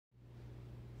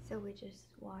So we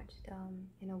just watched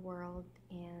In a World,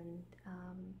 and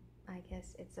I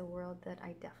guess it's a world that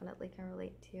I definitely can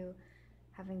relate to,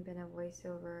 having been a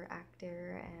voiceover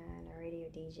actor and a radio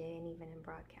DJ, and even in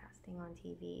broadcasting on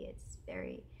TV. It's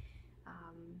very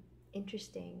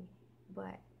interesting,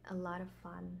 but a lot of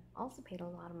fun. Also paid a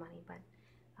lot of money, but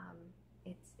um,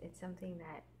 it's something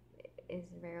that is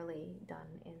rarely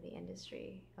done in the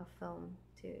industry of film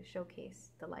to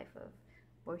showcase the life of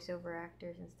voiceover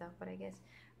actors and stuff. But I guess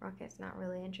Rocket's not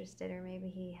really interested, or maybe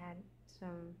he had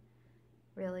some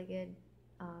really good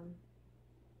um,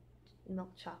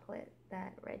 milk chocolate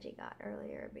that Reggie got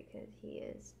earlier, because he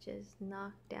is just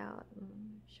knocked out.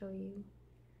 Show you.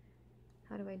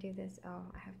 How do I do this? Oh,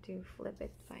 I have to flip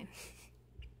it. Fine.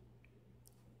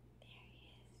 There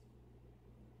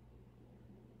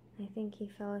he is. I think he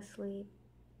fell asleep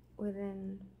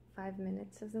within 5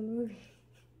 minutes of the movie.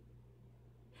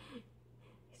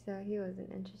 So he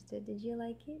wasn't interested. Did you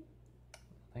like it?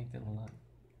 I liked it a lot.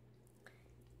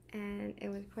 And it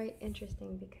was quite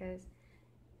interesting because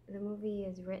the movie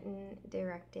is written,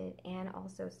 directed, and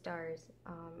also stars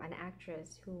an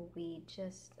actress who we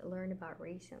just learned about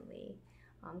recently,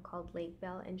 called Lake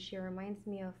Bell, and she reminds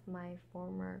me of my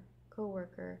former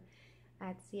co-worker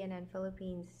at CNN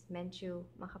Philippines, Menchu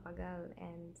Makapagal,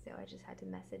 and so I just had to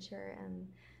message her and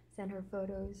send her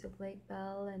photos of Lake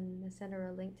Bell and send her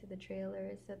a link to the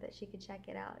trailer so that she could check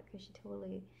it out, because she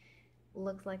totally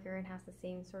looks like her and has the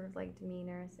same sort of like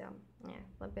demeanor. So yeah,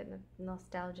 a bit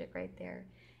nostalgic right there.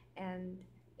 And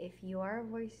if you are a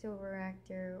voiceover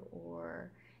actor,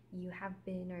 or you have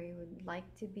been, or you would like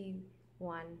to be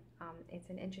one, it's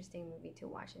an interesting movie to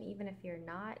watch. And even if you're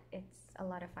not, it's a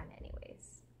lot of fun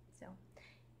anyways. So